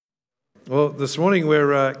Well, this morning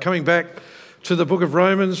we're coming back to the book of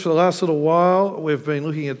Romans for the last little while. We've been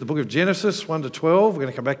looking at the book of Genesis 1 to 12. We're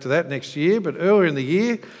going to come back to that next year. But earlier in the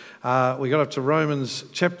year, we got up to Romans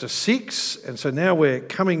chapter 6. And so now we're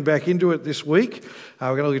coming back into it this week.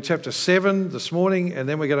 We're going to look at chapter 7 this morning. And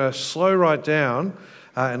then we're going to slow right down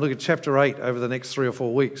and look at chapter 8 over the next 3 or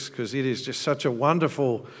 4 weeks. Because it is just such a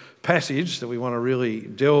wonderful passage that we want to really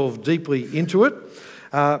delve deeply into it.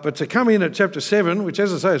 But to come in at chapter 7, which,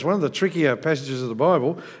 as I say, is one of the trickier passages of the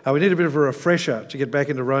Bible, we need a bit of a refresher to get back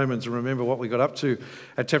into Romans and remember what we got up to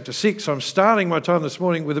at chapter 6. So I'm starting my time this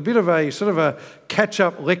morning with a bit of a sort of a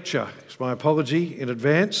catch-up lecture. It's my apology in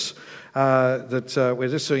advance that we're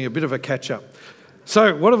just doing a bit of a catch-up.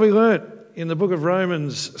 So what have we learnt in the book of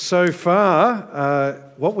Romans so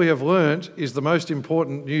far? What we have learnt is the most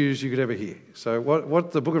important news you could ever hear. So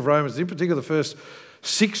what the book of Romans, in particular the first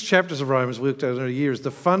 6 chapters of Romans we looked at in a year, is the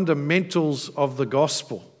fundamentals of the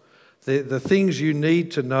gospel, the things you need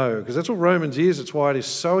to know, because that's what Romans is. It's why it is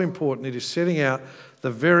so important. It is setting out the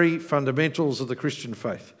very fundamentals of the Christian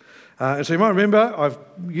faith. And so you might remember, I've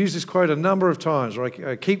used this quote a number of times, where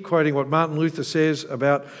I keep quoting what Martin Luther says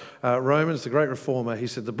about Romans, the great reformer. He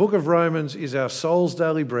said, "The book of Romans is our soul's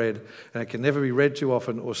daily bread, and it can never be read too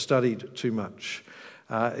often or studied too much."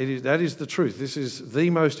 That is the truth. This is the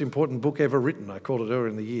most important book ever written. I called it earlier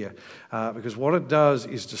in the year because what it does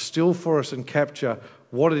is distill for us and capture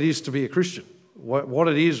what it is to be a Christian, what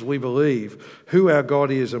it is we believe, who our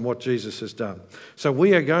God is and what Jesus has done. So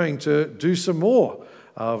we are going to do some more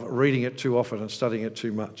of reading it too often and studying it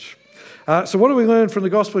too much. So what do we learn from the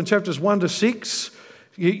gospel in chapters 1 to 6?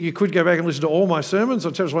 You could go back and listen to all my sermons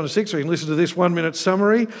on chapters 1 to 6, or you can listen to this 1-minute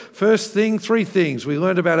summary. First thing, 3 things. We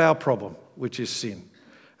learned about our problem, which is sin.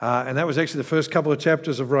 And that was actually the first couple of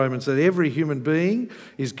chapters of Romans, that every human being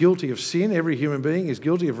is guilty of sin. Every human being is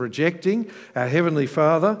guilty of rejecting our Heavenly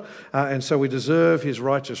Father. And so we deserve his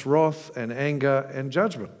righteous wrath and anger and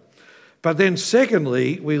judgment. But then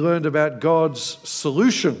secondly, we learned about God's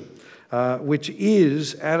solution, which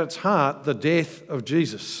is at its heart the death of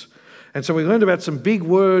Jesus. And so we learned about some big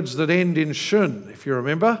words that end in shun, if you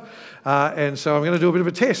remember. And so I'm going to do a bit of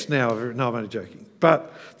a test now. No, I'm only joking.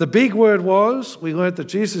 But the big word was, we learnt that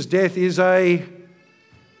Jesus' death is a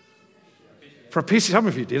propitiation. Some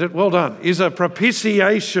of you did it, well done. Is a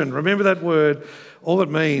propitiation. Remember that word. All it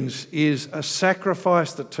means is a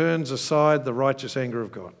sacrifice that turns aside the righteous anger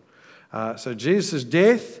of God. So Jesus'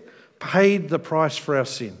 death paid the price for our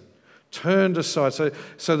sin, turned aside,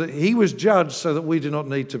 so that he was judged so that we do not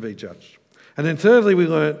need to be judged. And then thirdly, we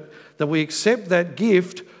learnt that we accept that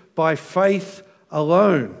gift by faith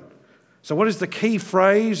alone. So what is the key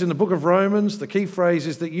phrase in the book of Romans? The key phrase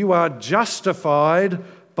is that you are justified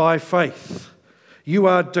by faith. You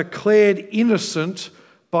are declared innocent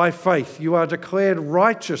by faith. You are declared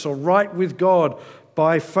righteous or right with God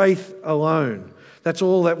by faith alone. That's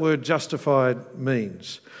all that word justified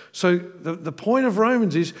means. So the point of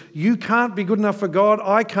Romans is you can't be good enough for God.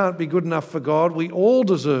 I can't be good enough for God. We all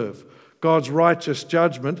deserve God's righteous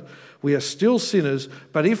judgment. We are still sinners,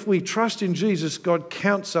 but if we trust in Jesus, God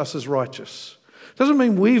counts us as righteous. Doesn't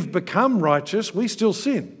mean we've become righteous, we still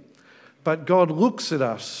sin. But God looks at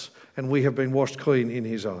us and we have been washed clean in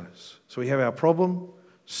his eyes. So we have our problem,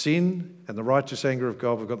 sin and the righteous anger of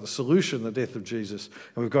God. We've got the solution, the death of Jesus,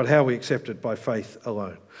 and we've got how we accept it by faith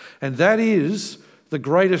alone. And that is the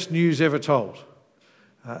greatest news ever told.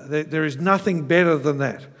 There is nothing better than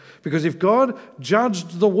that. Because if God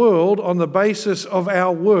judged the world on the basis of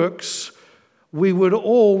our works, we would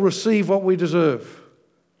all receive what we deserve,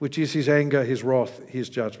 which is his anger, his wrath, his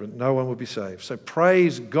judgment. No one would be saved. So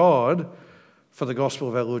praise God for the gospel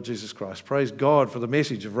of our Lord Jesus Christ. Praise God for the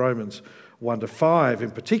message of Romans 1 to 5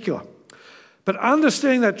 in particular. But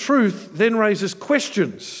understanding that truth then raises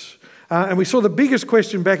questions. And we saw the biggest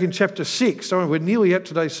question back in chapter 6. So we're nearly at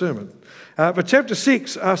today's sermon. But chapter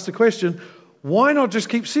 6 asked the question, why not just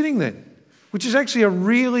keep sinning then? Which is actually a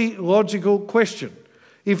really logical question.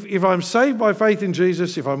 If I'm saved by faith in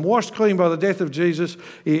Jesus, if I'm washed clean by the death of Jesus,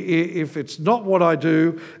 if it's not what I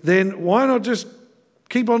do, then why not just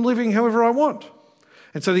keep on living however I want?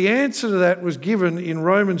 And so the answer to that was given in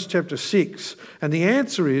Romans chapter 6. And the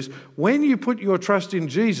answer is, when you put your trust in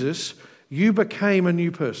Jesus, you became a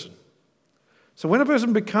new person. So when a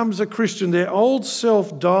person becomes a Christian, their old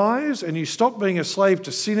self dies and you stop being a slave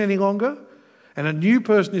to sin any longer, and a new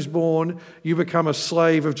person is born, you become a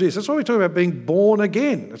slave of Jesus. That's why we talk about being born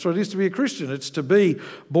again. That's what it is to be a Christian. It's to be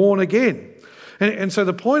born again. And so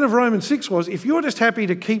the point of Romans 6 was, if you're just happy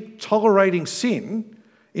to keep tolerating sin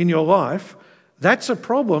in your life, that's a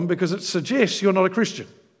problem because it suggests you're not a Christian.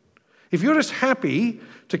 If you're just happy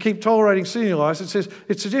to keep tolerating sin in your life,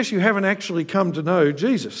 it suggests you haven't actually come to know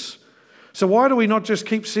Jesus. So why do we not just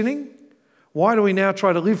keep sinning? Why do we now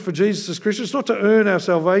try to live for Jesus as Christians? It's not to earn our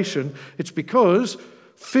salvation. It's because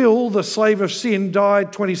Phil, the slave of sin,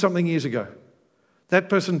 died 20-something years ago. That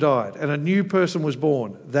person died, and a new person was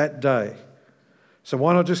born that day. So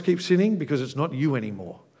why not just keep sinning? Because it's not you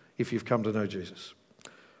anymore if you've come to know Jesus.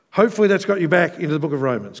 Hopefully that's got you back into the book of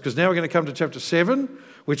Romans, because now we're going to come to chapter 7,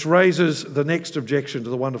 which raises the next objection to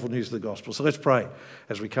the wonderful news of the gospel. So let's pray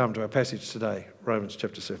as we come to our passage today, Romans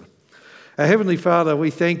chapter 7. Our Heavenly Father,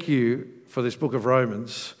 we thank you for this book of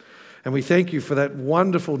Romans, and we thank you for that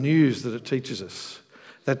wonderful news that it teaches us,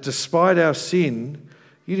 that despite our sin,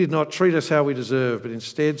 you did not treat us how we deserve, but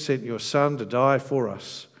instead sent your Son to die for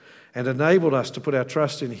us and enabled us to put our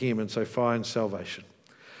trust in him and so find salvation.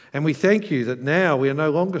 And we thank you that now we are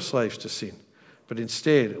no longer slaves to sin, but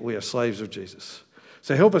instead we are slaves of Jesus.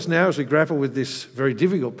 So help us now as we grapple with this very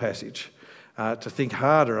difficult passage to think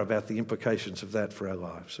harder about the implications of that for our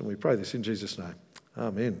lives. And we pray this in Jesus' name.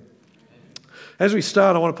 Amen. As we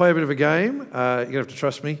start, I want to play a bit of a game. You're going to have to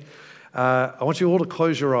trust me. I want you all to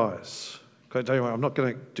close your eyes. Don't worry, I'm not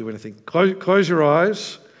going to do anything. Close your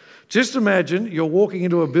eyes. Just imagine you're walking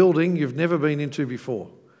into a building you've never been into before.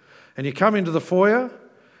 And you come into the foyer,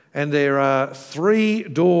 and there are 3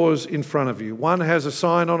 doors in front of you. One has a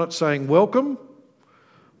sign on it saying, welcome.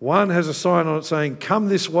 One has a sign on it saying, come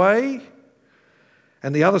this way.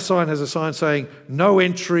 And the other sign has a sign saying, no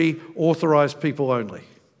entry, authorised people only.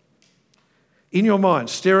 In your mind,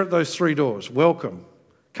 stare at those 3 doors. Welcome,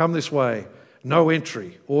 come this way, no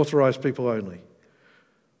entry, authorised people only.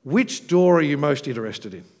 Which door are you most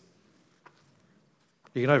interested in?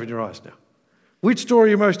 You can open your eyes now. Which door are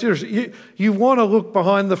you most interested in? You want to look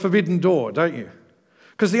behind the forbidden door, don't you?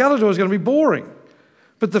 Because the other door is going to be boring.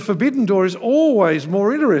 But the forbidden door is always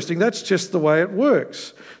more interesting. That's just the way it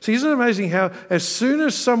works. See, isn't it amazing how as soon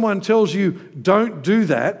as someone tells you, don't do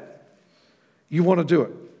that, you want to do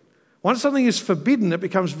it. Once something is forbidden, it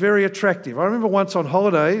becomes very attractive. I remember once on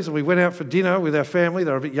holidays, we went out for dinner with our family. They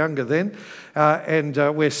were a bit younger then. And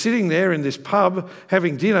we're sitting there in this pub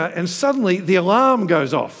having dinner, and suddenly the alarm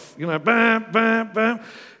goes off. You know, bam, bam, bam.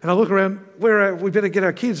 And I look around, we better get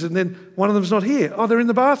our kids, and then one of them's not here. Oh, they're in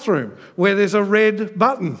the bathroom where there's a red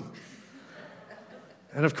button.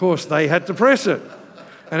 And of course, they had to press it.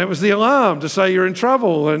 And it was the alarm to say you're in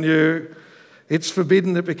trouble and it's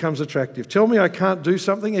forbidden, it becomes attractive. Tell me I can't do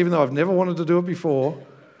something even though I've never wanted to do it before,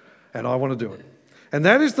 and I want to do it. And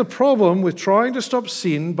that is the problem with trying to stop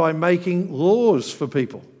sin by making laws for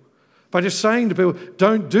people. By just saying to people,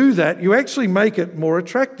 don't do that, you actually make it more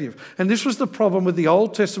attractive. And this was the problem with the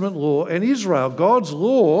Old Testament law and Israel. God's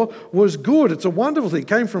law was good. It's a wonderful thing. It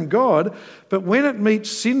came from God. But when it meets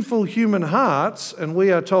sinful human hearts and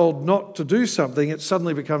we are told not to do something, it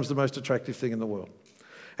suddenly becomes the most attractive thing in the world.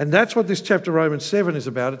 And that's what this chapter Romans 7 is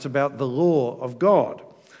about. It's about the law of God.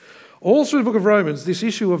 All through the book of Romans, this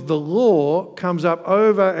issue of the law comes up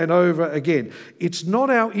over and over again. It's not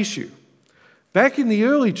our issue. Back in the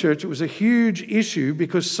early church, it was a huge issue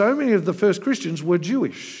because so many of the first Christians were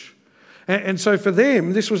Jewish. And so for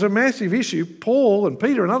them, this was a massive issue. Paul and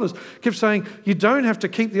Peter and others kept saying, you don't have to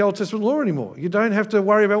keep the Old Testament law anymore. You don't have to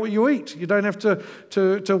worry about what you eat. You don't have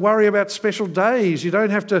to worry about special days. You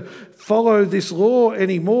don't have to follow this law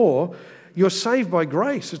anymore. You're saved by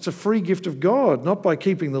grace. It's a free gift of God, not by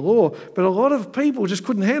keeping the law. But a lot of people just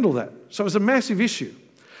couldn't handle that. So it was a massive issue.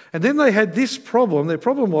 And then they had this problem. Their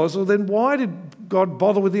problem was, well, then why did God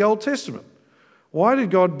bother with the Old Testament? Why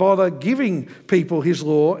did God bother giving people his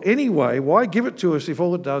law anyway? Why give it to us if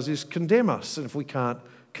all it does is condemn us and if we can't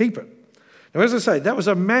keep it? Now, as I say, that was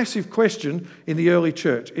a massive question in the early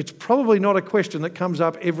church. It's probably not a question that comes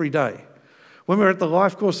up every day. When we're at the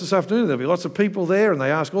life course this afternoon, there'll be lots of people there and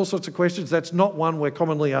they ask all sorts of questions. That's not one we're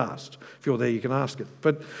commonly asked. If you're there, you can ask it.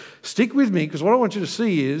 But stick with me, because what I want you to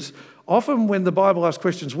see is often when the Bible asks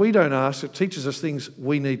questions we don't ask, it teaches us things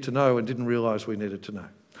we need to know and didn't realise we needed to know.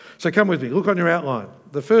 So come with me. Look on your outline.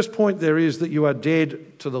 The first point there is that you are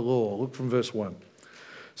dead to the law. Look from verse 1. It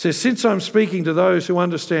says, since I'm speaking to those who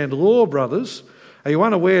understand law, brothers, are you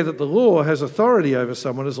unaware that the law has authority over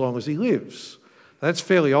someone as long as he lives? That's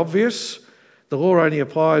fairly obvious. The law only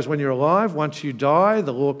applies when you're alive. Once you die,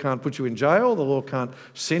 the law can't put you in jail. The law can't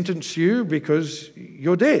sentence you because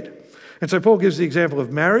you're dead. And so Paul gives the example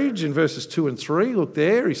of marriage in verses 2 and 3. Look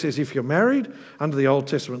there. He says if you're married under the Old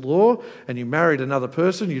Testament law and you married another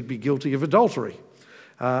person, you'd be guilty of adultery.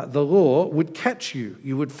 The law would catch you.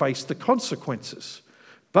 You would face the consequences.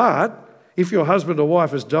 But if your husband or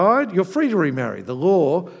wife has died, you're free to remarry. The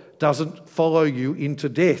law doesn't follow you into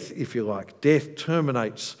death, if you like. Death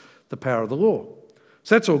terminates the power of the law.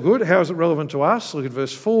 So that's all good. How is it relevant to us? Look at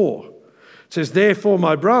verse 4. It says, therefore,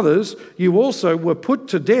 my brothers, you also were put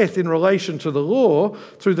to death in relation to the law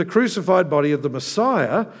through the crucified body of the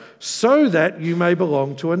Messiah, so that you may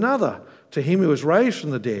belong to another, to him who was raised from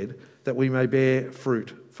the dead, that we may bear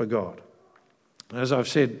fruit for God. As I've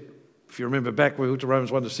said, if you remember back, we looked at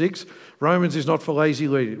Romans 1 to 6. Romans is not for lazy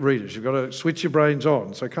readers. You've got to switch your brains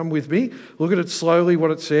on. So come with me. Look at it slowly,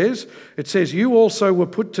 what it says. It says, you also were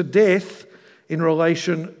put to death in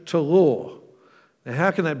relation to law. Now,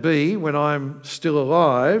 how can that be when I'm still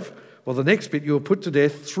alive? Well, the next bit, you were put to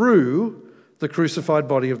death through the crucified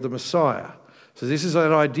body of the Messiah. So this is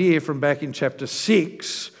an idea from back in chapter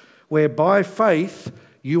 6, where by faith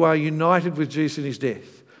you are united with Jesus in his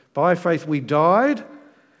death. By faith we died.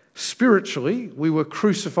 Spiritually, we were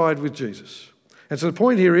crucified with Jesus. And so the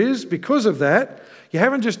point here is, because of that, you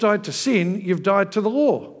haven't just died to sin, you've died to the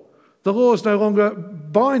law. The law is no longer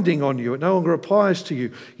binding on you. It no longer applies to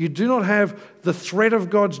you. You do not have the threat of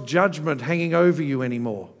God's judgment hanging over you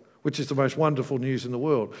anymore, which is the most wonderful news in the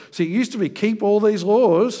world. See, it used to be keep all these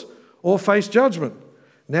laws or face judgment.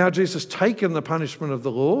 Now Jesus has taken the punishment of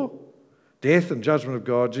the law, death and judgment of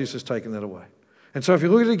God. Jesus has taken that away. And so if you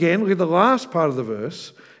look at it again, look at the last part of the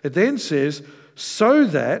verse. It then says, so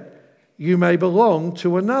that you may belong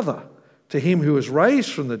to another, to him who was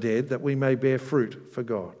raised from the dead, that we may bear fruit for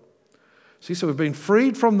God. See, so we've been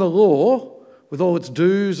freed from the law with all its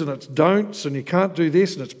do's and its don'ts, and you can't do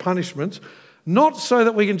this and its punishments, not so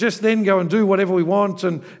that we can just then go and do whatever we want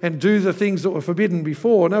and do the things that were forbidden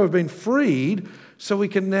before. No, we've been freed so we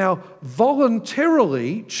can now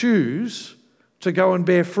voluntarily choose to go and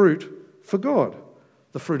bear fruit for God,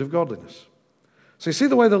 the fruit of godliness. So you see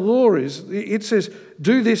the way the law is, it says,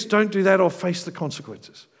 do this, don't do that, or face the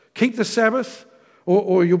consequences. Keep the Sabbath,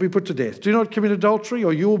 or you'll be put to death. Do not commit adultery,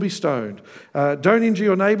 or you will be stoned. Don't injure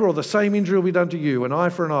your neighbour, or the same injury will be done to you. An eye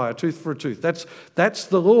for an eye, a tooth for a tooth. That's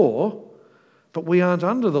the law, but we aren't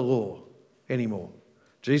under the law anymore.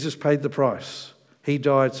 Jesus paid the price. He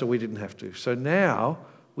died so we didn't have to. So now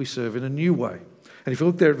we serve in a new way. And if you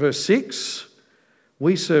look there at verse 6,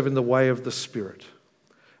 we serve in the way of the Spirit.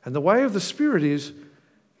 And the way of the Spirit is,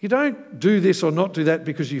 you don't do this or not do that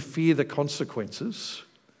because you fear the consequences.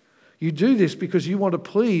 You do this because you want to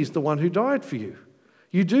please the one who died for you.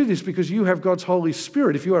 You do this because you have God's Holy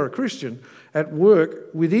Spirit, if you are a Christian, at work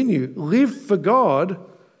within you. Live for God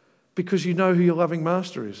because you know who your loving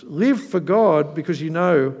master is. Live for God because you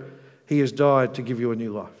know he has died to give you a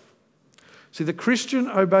new life. See, the Christian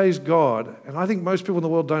obeys God, and I think most people in the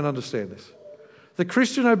world don't understand this. The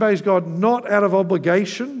Christian obeys God not out of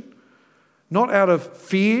obligation, not out of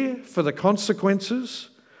fear for the consequences.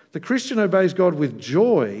 The Christian obeys God with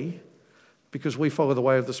joy because we follow the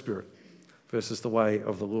way of the Spirit versus the way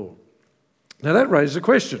of the law. Now that raises a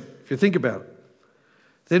question, if you think about it.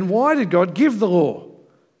 Then why did God give the law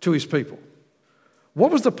to his people?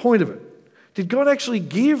 What was the point of it? Did God actually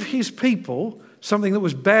give his people something that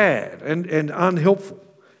was bad and unhelpful?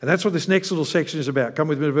 And that's what this next little section is about. Come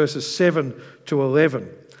with me to verses 7 to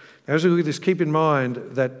 11. Now, as we look at this, keep in mind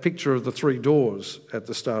that picture of the three doors at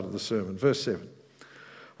the start of the sermon. Verse 7.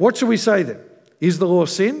 What shall we say then? Is the law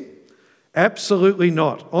sin? Absolutely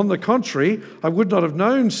not. On the contrary, I would not have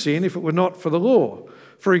known sin if it were not for the law.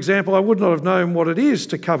 For example, I would not have known what it is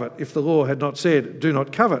to covet if the law had not said, do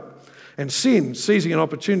not covet. And sin, seizing an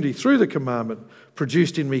opportunity through the commandment,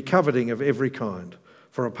 produced in me coveting of every kind.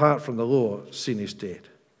 For apart from the law, sin is dead.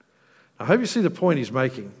 I hope you see the point he's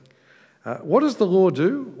making. What does the law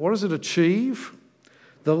do? What does it achieve?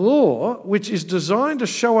 The law, which is designed to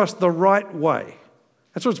show us the right way,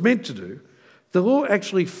 that's what it's meant to do. The law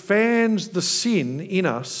actually fans the sin in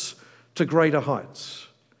us to greater heights.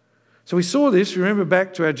 So we saw this, remember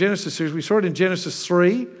back to our Genesis series, we saw it in Genesis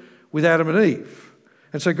 3 with Adam and Eve.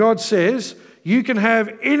 And so God says, you can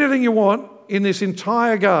have anything you want in this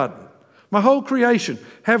entire garden. My whole creation,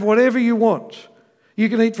 have whatever you want. You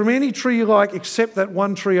can eat from any tree you like except that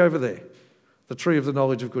one tree over there, the tree of the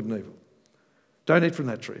knowledge of good and evil. Don't eat from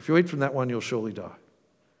that tree. If you eat from that one, you'll surely die.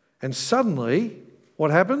 And suddenly, what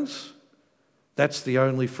happens? That's the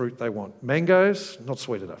only fruit they want. Mangoes, not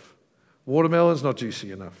sweet enough. Watermelons, not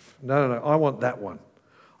juicy enough. No, I want that one.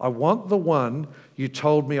 I want the one you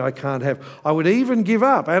told me I can't have. I would even give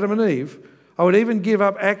up, Adam and Eve, I would even give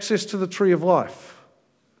up access to the tree of life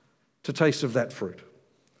to taste of that fruit.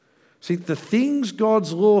 See, the things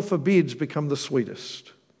God's law forbids become the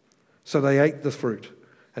sweetest. So they ate the fruit,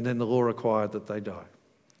 and then the law required that they die.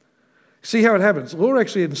 See how it happens? The law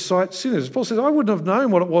actually incites sinners. Paul says, I wouldn't have known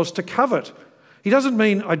what it was to covet. He doesn't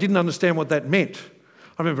mean I didn't understand what that meant.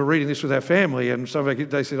 I remember reading this with our family, and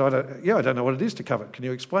they said, I don't know what it is to covet. Can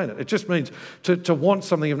you explain it? It just means to want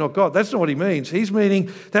something you've not got. That's not what he means. He's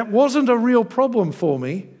meaning that wasn't a real problem for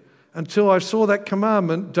me until I saw that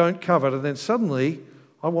commandment, don't covet, and then suddenly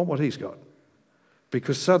I want what he's got,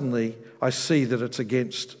 because suddenly I see that it's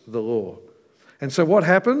against the law. And so what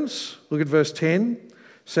happens? Look at verse 10.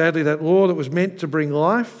 Sadly, that law that was meant to bring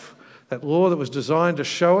life, that law that was designed to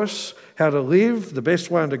show us how to live the best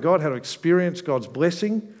way unto God, how to experience God's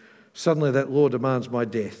blessing, suddenly that law demands my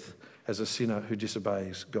death as a sinner who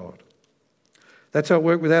disobeys God. That's how it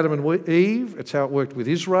worked with Adam and Eve. It's how it worked with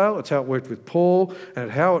Israel. It's how it worked with Paul.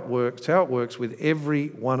 And how it works with every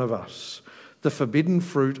one of us. The forbidden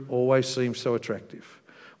fruit always seems so attractive.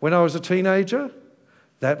 When I was a teenager,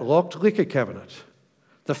 that locked liquor cabinet,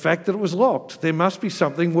 the fact that it was locked, there must be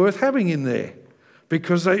something worth having in there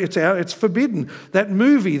because it's forbidden. That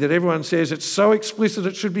movie that everyone says it's so explicit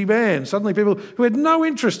it should be banned. Suddenly people who had no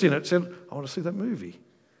interest in it said, I want to see that movie.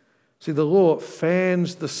 See, the law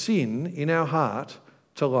fans the sin in our heart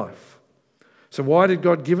to life. So why did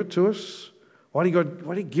God give it to us? Why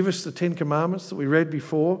did he give us the 10 Commandments that we read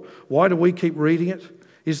before? Why do we keep reading it?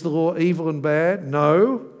 Is the law evil and bad?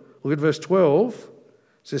 No. Look at verse 12. It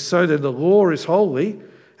says, so then the law is holy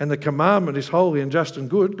and the commandment is holy and just and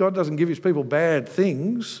good. God doesn't give his people bad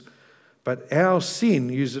things, but our sin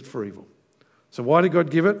uses it for evil. So why did God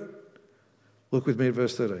give it? Look with me at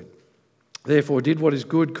verse 13. Therefore, did what is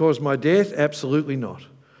good cause my death? Absolutely not.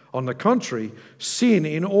 On the contrary, sin,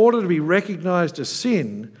 in order to be recognised as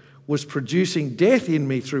sin, was producing death in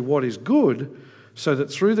me through what is good, so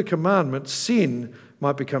that through the commandment, sin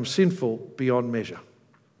might become sinful beyond measure.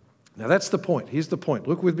 Now that's the point. Here's the point.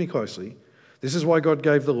 Look with me closely. This is why God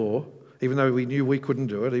gave the law, even though we knew we couldn't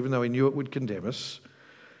do it, even though he knew it would condemn us.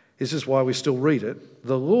 This is why we still read it.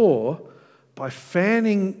 The law, by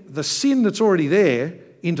fanning the sin that's already there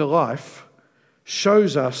into life,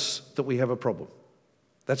 shows us that we have a problem.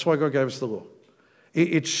 That's why God gave us the law.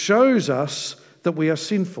 It shows us that we are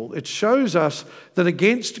sinful. It shows us that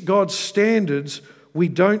against God's standards, we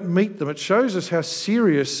don't meet them. It shows us how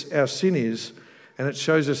serious our sin is, and it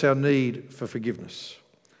shows us our need for forgiveness.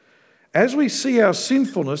 As we see our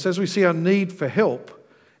sinfulness, as we see our need for help,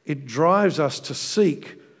 it drives us to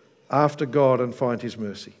seek after God and find his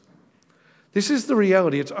mercy. This is the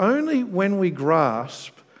reality. It's only when we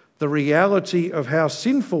grasp the reality of how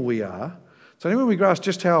sinful we are, it's only when we grasp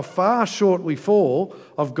just how far short we fall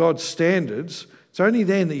of God's standards, it's only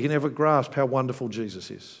then that you can ever grasp how wonderful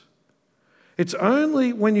Jesus is. It's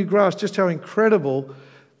only when you grasp just how incredible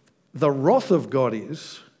the wrath of God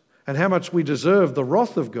is and how much we deserve the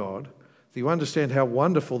wrath of God that you understand how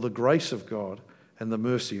wonderful the grace of God and the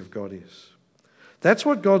mercy of God is. That's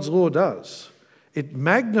what God's law does. It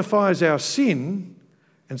magnifies our sin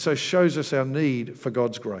and so shows us our need for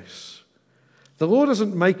God's grace. The law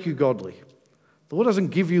doesn't make you godly. The law doesn't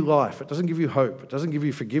give you life. It doesn't give you hope. It doesn't give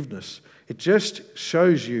you forgiveness. It just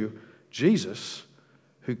shows you Jesus,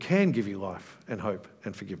 who can give you life and hope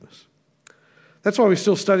and forgiveness. That's why we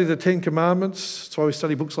still study the 10 Commandments. That's why we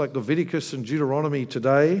study books like Leviticus and Deuteronomy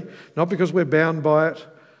today. Not because we're bound by it,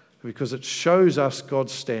 but because it shows us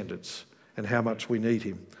God's standards and how much we need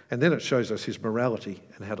him. And then it shows us his morality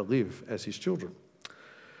and how to live as his children.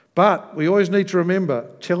 But we always need to remember,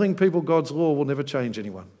 telling people God's law will never change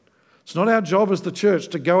anyone. It's not our job as the church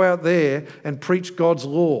to go out there and preach God's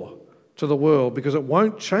law to the world, because it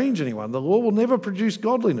won't change anyone. The law will never produce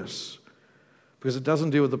godliness because it doesn't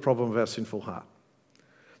deal with the problem of our sinful heart.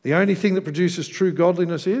 The only thing that produces true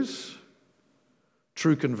godliness is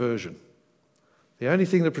true conversion. The only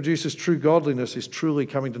thing that produces true godliness is truly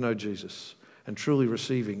coming to know Jesus and truly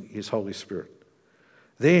receiving his Holy Spirit.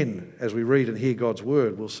 Then, as we read and hear God's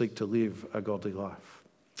word, we'll seek to live a godly life.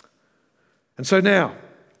 And so now,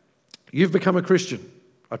 you've become a Christian.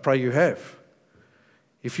 I pray you have.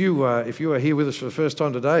 If you are here with us for the first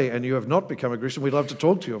time today and you have not become a Christian, we'd love to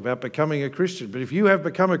talk to you about becoming a Christian. But if you have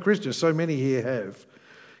become a Christian, so many here have,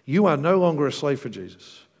 you are no longer a slave for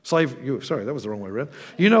Jesus. Sorry, that was the wrong way around.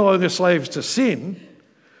 You're no longer slaves to sin.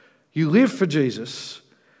 You live for Jesus.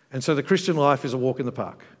 And so the Christian life is a walk in the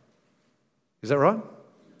park. Is that right?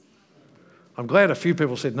 I'm glad a few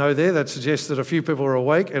people said no there. That suggests that a few people are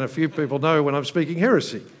awake and a few people know when I'm speaking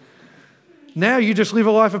heresy. Now you just live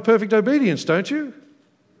a life of perfect obedience, don't you?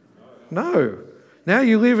 No. Now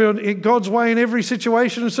you live in God's way in every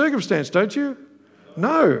situation and circumstance, don't you?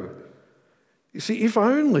 No. You see, if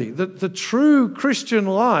only the true Christian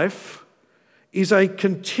life is a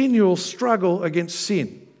continual struggle against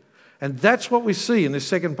sin. And that's what we see in this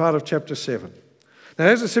second part of chapter 7. Now,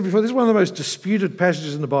 as I said before, this is one of the most disputed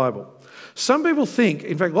passages in the Bible. Some people think,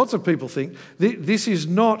 in fact, lots of people think, this is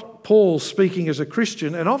not Paul speaking as a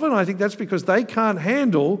Christian, and often I think that's because they can't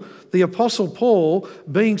handle the Apostle Paul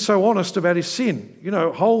being so honest about his sin.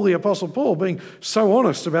 Holy Apostle Paul being so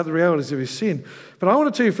honest about the realities of his sin. But I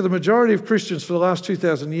want to tell you, for the majority of Christians for the last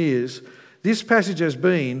 2,000 years, this passage has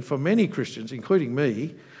been, for many Christians, including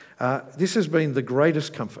me, this has been the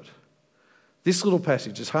greatest comfort. This little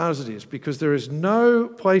passage, as hard as it is, because there is no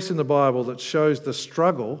place in the Bible that shows the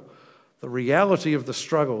struggle, the reality of the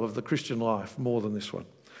struggle of the Christian life more than this one.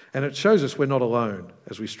 And it shows us we're not alone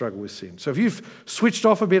as we struggle with sin. So if you've switched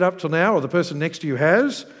off a bit up till now, or the person next to you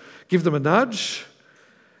has, give them a nudge.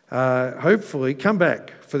 Hopefully, come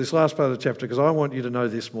back for this last part of the chapter, because I want you to know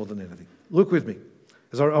this more than anything. Look with me.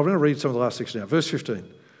 I'm going to read some of the last section now. Verse 15. It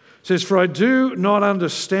says, "For I do not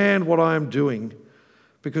understand what I am doing,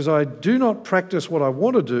 because I do not practice what I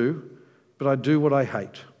want to do, but I do what I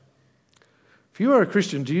hate." If you are a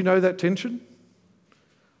Christian, do you know that tension?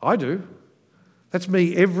 I do. That's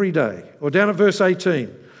me every day. Or down at verse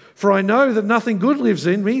 18. "For I know that nothing good lives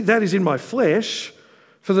in me, that is in my flesh.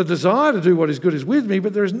 For the desire to do what is good is with me,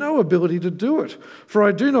 but there is no ability to do it. For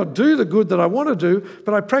I do not do the good that I want to do,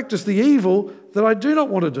 but I practice the evil that I do not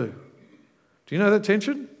want to do." Do you know that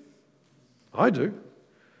tension? I do.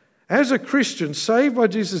 As a Christian, saved by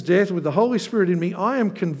Jesus' death with the Holy Spirit in me, I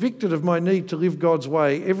am convicted of my need to live God's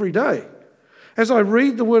way every day. As I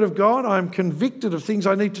read the Word of God, I am convicted of things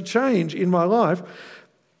I need to change in my life.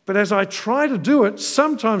 But as I try to do it,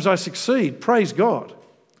 sometimes I succeed, praise God.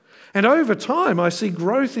 And over time, I see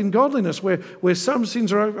growth in godliness where some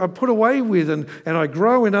sins are put away with and I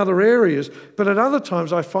grow in other areas. But at other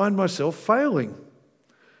times, I find myself failing.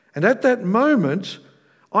 And at that moment,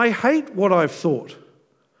 I hate what I've thought.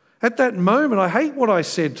 At that moment, I hate what I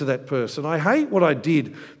said to that person. I hate what I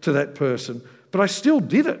did to that person, but I still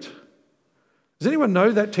did it. Does anyone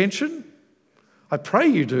know that tension? I pray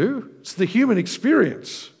you do. It's the human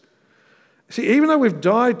experience. See, even though we've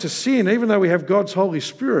died to sin, even though we have God's Holy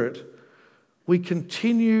Spirit, we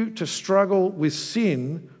continue to struggle with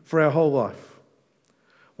sin for our whole life.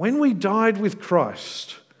 When we died with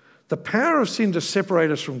Christ, the power of sin to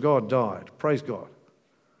separate us from God died. Praise God.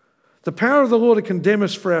 The power of the law to condemn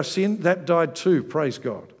us for our sin, that died too, praise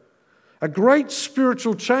God. A great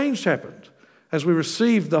spiritual change happened as we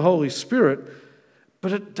received the Holy Spirit,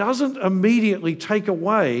 but it doesn't immediately take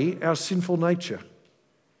away our sinful nature.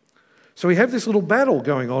 So we have this little battle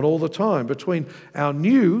going on all the time between our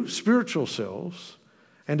new spiritual selves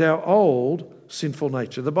and our old sinful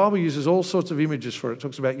nature. The Bible uses all sorts of images for it. It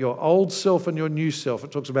talks about your old self and your new self.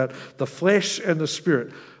 It talks about the flesh and the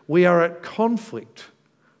spirit. We are at conflict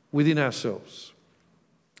within ourselves.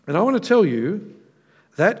 And I want to tell you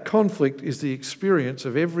that conflict is the experience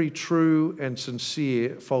of every true and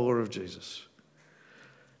sincere follower of Jesus.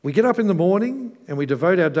 We get up in the morning and we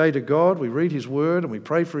devote our day to God, we read His Word and we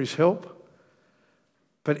pray for His help.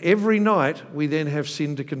 But every night we then have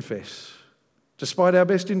sin to confess. Despite our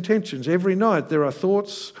best intentions, every night there are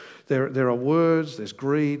thoughts, there are words, there's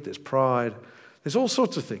greed, there's pride, there's all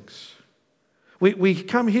sorts of things. We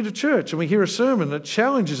come here to church and we hear a sermon that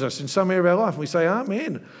challenges us in some area of our life and we say,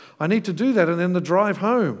 "Amen, I need to do that," and then the drive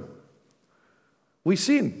home, we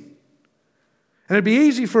sin. And it'd be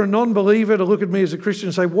easy for a non-believer to look at me as a Christian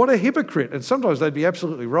and say, "What a hypocrite," and sometimes they'd be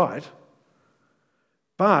absolutely right.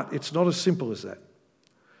 But it's not as simple as that.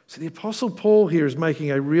 So the Apostle Paul here is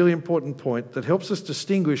making a really important point that helps us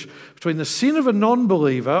distinguish between the sin of a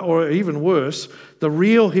non-believer, or even worse, the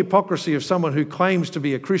real hypocrisy of someone who claims to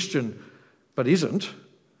be a Christian but isn't,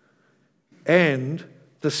 and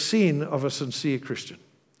the sin of a sincere Christian.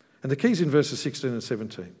 And the key's in verses 16 and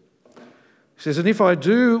 17. He says, "And if I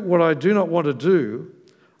do what I do not want to do,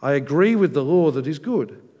 I agree with the law that is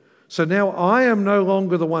good. So now I am no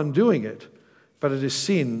longer the one doing it, but it is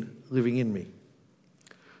sin living in me."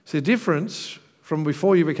 So the difference from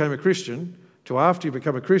before you became a Christian to after you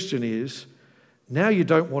become a Christian is now you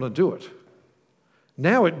don't want to do it.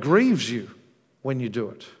 Now it grieves you when you do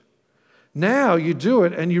it. Now you do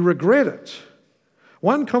it and you regret it.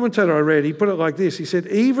 One commentator I read, he put it like this. He said,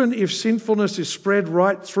 "Even if sinfulness is spread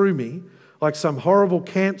right through me, like some horrible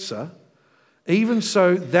cancer, even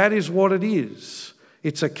so, that is what it is.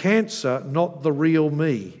 It's a cancer, not the real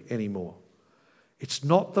me anymore. It's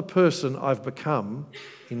not the person I've become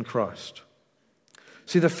in Christ."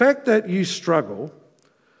 See, the fact that you struggle,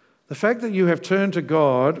 the fact that you have turned to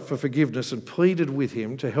God for forgiveness and pleaded with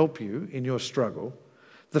Him to help you in your struggle,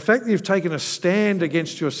 the fact that you've taken a stand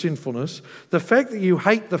against your sinfulness, the fact that you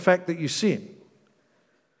hate the fact that you sin,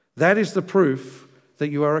 that is the proof that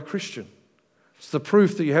you are a Christian. It's the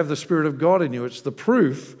proof that you have the Spirit of God in you. It's the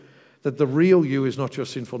proof that the real you is not your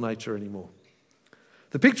sinful nature anymore.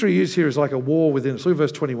 The picture he used here is like a war within us. Look at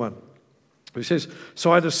verse 21. He says,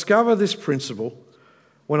 "So I discover this principle.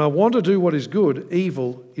 When I want to do what is good,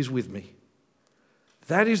 evil is with me."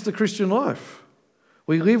 That is the Christian life.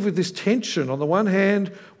 We live with this tension. On the one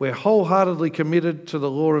hand, we're wholeheartedly committed to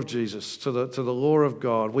the law of Jesus, to the law of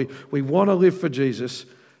God. We want to live for Jesus,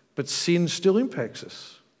 but sin still impacts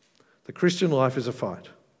us. The Christian life is a fight.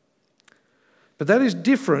 But that is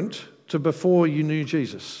different to before you knew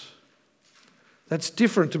Jesus. That's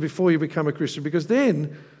different to before you become a Christian, because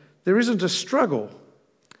then there isn't a struggle.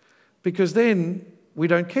 Because then we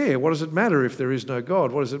don't care. What does it matter if there is no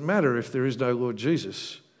God? What does it matter if there is no Lord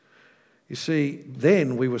Jesus? You see,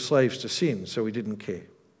 then we were slaves to sin, so we didn't care.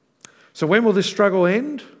 So when will this struggle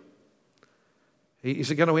end?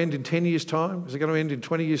 Is it going to end in 10 years' time? Is it going to end in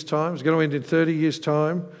 20 years' time? Is it going to end in 30 years'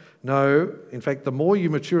 time? No. In fact, the more you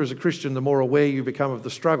mature as a Christian, the more aware you become of the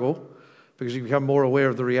struggle, because you become more aware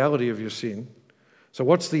of the reality of your sin. So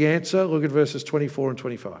what's the answer? Look at verses 24 and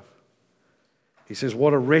 25. He says,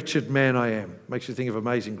 "What a wretched man I am." Makes you think of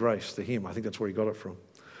Amazing Grace, the hymn. I think that's where he got it from.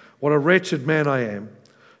 "What a wretched man I am.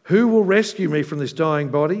 Who will rescue me from this dying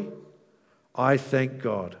body? I thank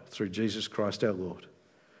God through Jesus Christ our Lord.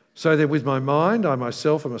 So that with my mind, I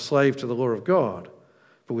myself am a slave to the law of God,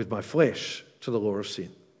 but with my flesh to the law of sin."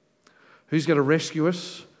 Who's going to rescue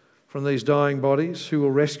us from these dying bodies? Who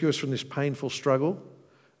will rescue us from this painful struggle?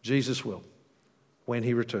 Jesus will, when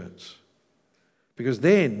he returns. Because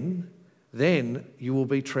then you will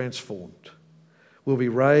be transformed. We'll be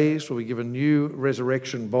raised, we'll be given new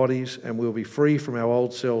resurrection bodies, and we'll be free from our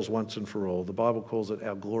old selves once and for all. The Bible calls it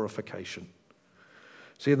our glorification.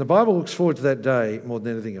 See, and the Bible looks forward to that day more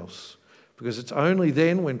than anything else, because it's only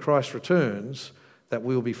then, when Christ returns, that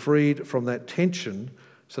we'll be freed from that tension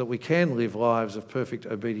so that we can live lives of perfect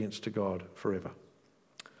obedience to God forever.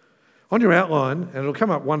 On your outline, and it'll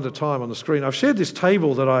come up one at a time on the screen, I've shared this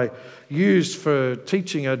table that I used for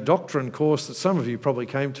teaching a doctrine course that some of you probably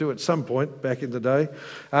came to at some point back in the day,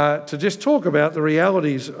 to just talk about the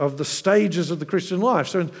realities of the stages of the Christian life.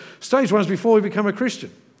 So stage one is before we become a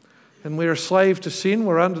Christian. And we're a slave to sin,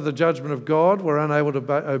 we're under the judgment of God, we're unable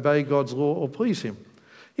to obey God's law or please him.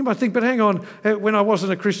 You might think, but hang on, when I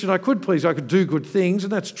wasn't a Christian, I could do good things,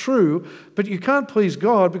 and that's true, but you can't please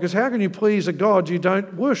God, because how can you please a God you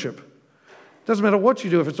don't worship? It doesn't matter what you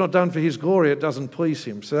do, if it's not done for his glory, it doesn't please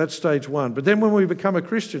him. So that's stage one. But then when we become a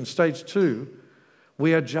Christian, stage two,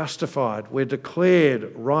 we are justified. We're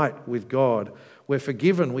declared right with God. We're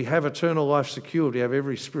forgiven. We have eternal life secured. We have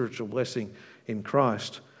every spiritual blessing in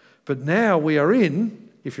Christ. But now we are in,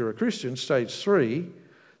 if you're a Christian, stage three,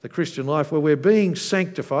 the Christian life, where we're being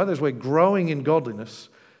sanctified, as we're growing in godliness,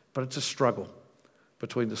 but it's a struggle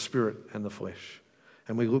between the spirit and the flesh.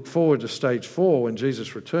 And we look forward to stage four, when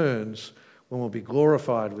Jesus returns, when we'll be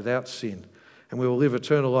glorified without sin, and we will live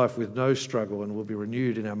eternal life with no struggle, and we'll be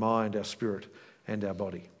renewed in our mind, our spirit, and our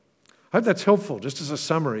body. I hope that's helpful, just as a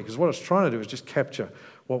summary, because what I was trying to do is just capture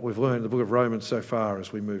what we've learned in the book of Romans so far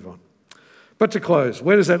as we move on. But to close,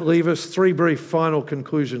 where does that leave us? Three brief final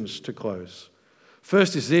conclusions to close.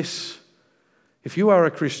 First is this: if you are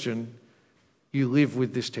a Christian, you live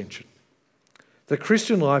with this tension. The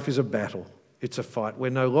Christian life is a battle. It's a fight.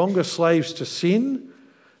 We're no longer slaves to sin,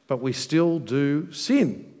 but we still do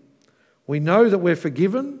sin. We know that we're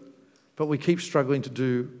forgiven, but we keep struggling to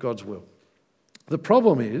do God's will. The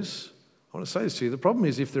problem is, I want to say this to you, the problem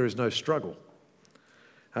is if there is no struggle,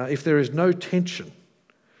 if there is no tension,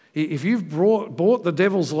 if you've bought the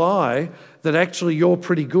devil's lie that actually you're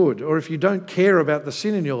pretty good, or if you don't care about the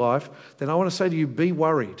sin in your life, then I want to say to you, be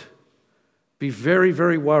worried. Be very,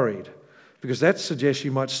 very worried, because that suggests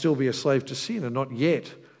you might still be a slave to sin and not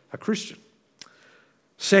yet a Christian.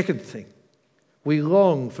 Second thing, we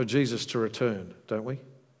long for Jesus to return, don't we?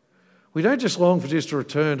 We don't just long for Jesus to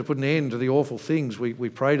return to put an end to the awful things we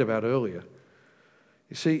prayed about earlier.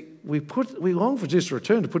 You see, we long for Jesus to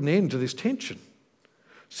return to put an end to this tension.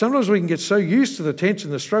 Sometimes we can get so used to the tension,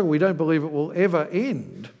 the struggle, we don't believe it will ever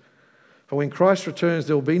end. But when Christ returns,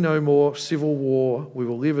 there will be no more civil war. We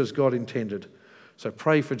will live as God intended. So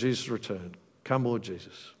pray for Jesus' return. Come, Lord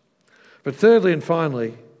Jesus. But thirdly and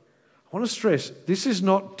finally, I want to stress, this is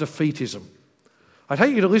not defeatism. I'd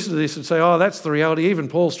hate you to listen to this and say, oh, that's the reality. Even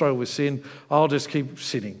Paul struggled with sin. I'll just keep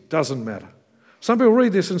sinning. Doesn't matter. Some people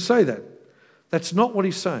read this and say that. That's not what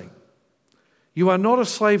he's saying. You are not a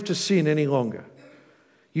slave to sin any longer.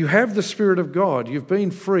 You have the Spirit of God. You've been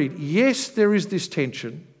freed. Yes, there is this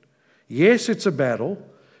tension. Yes, it's a battle.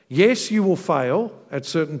 Yes, you will fail at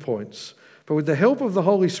certain points. But with the help of the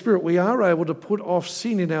Holy Spirit, we are able to put off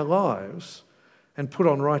sin in our lives and put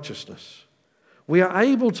on righteousness. We are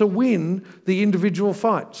able to win the individual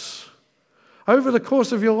fights. Over the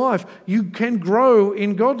course of your life, you can grow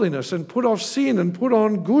in godliness and put off sin and put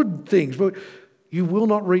on good things, but you will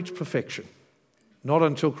not reach perfection, not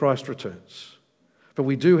until Christ returns. But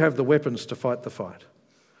we do have the weapons to fight the fight.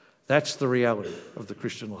 That's the reality of the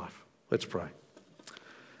Christian life. Let's pray.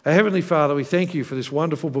 Our Heavenly Father, we thank you for this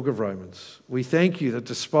wonderful book of Romans. We thank you that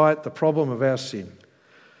despite the problem of our sin,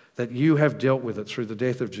 that you have dealt with it through the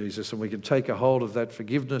death of Jesus, and we can take a hold of that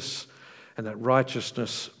forgiveness and that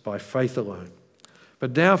righteousness by faith alone.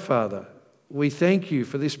 But now, Father, we thank you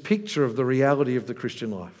for this picture of the reality of the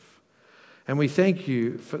Christian life. And we thank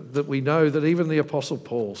you that we know that even the Apostle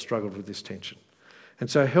Paul struggled with this tension. And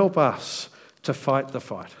so help us to fight the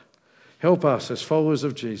fight. Help us as followers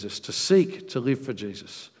of Jesus to seek to live for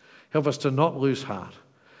Jesus. Help us to not lose heart.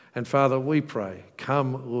 And Father, we pray,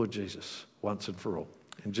 come, Lord Jesus, once and for all.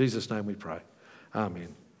 In Jesus' name we pray.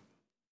 Amen.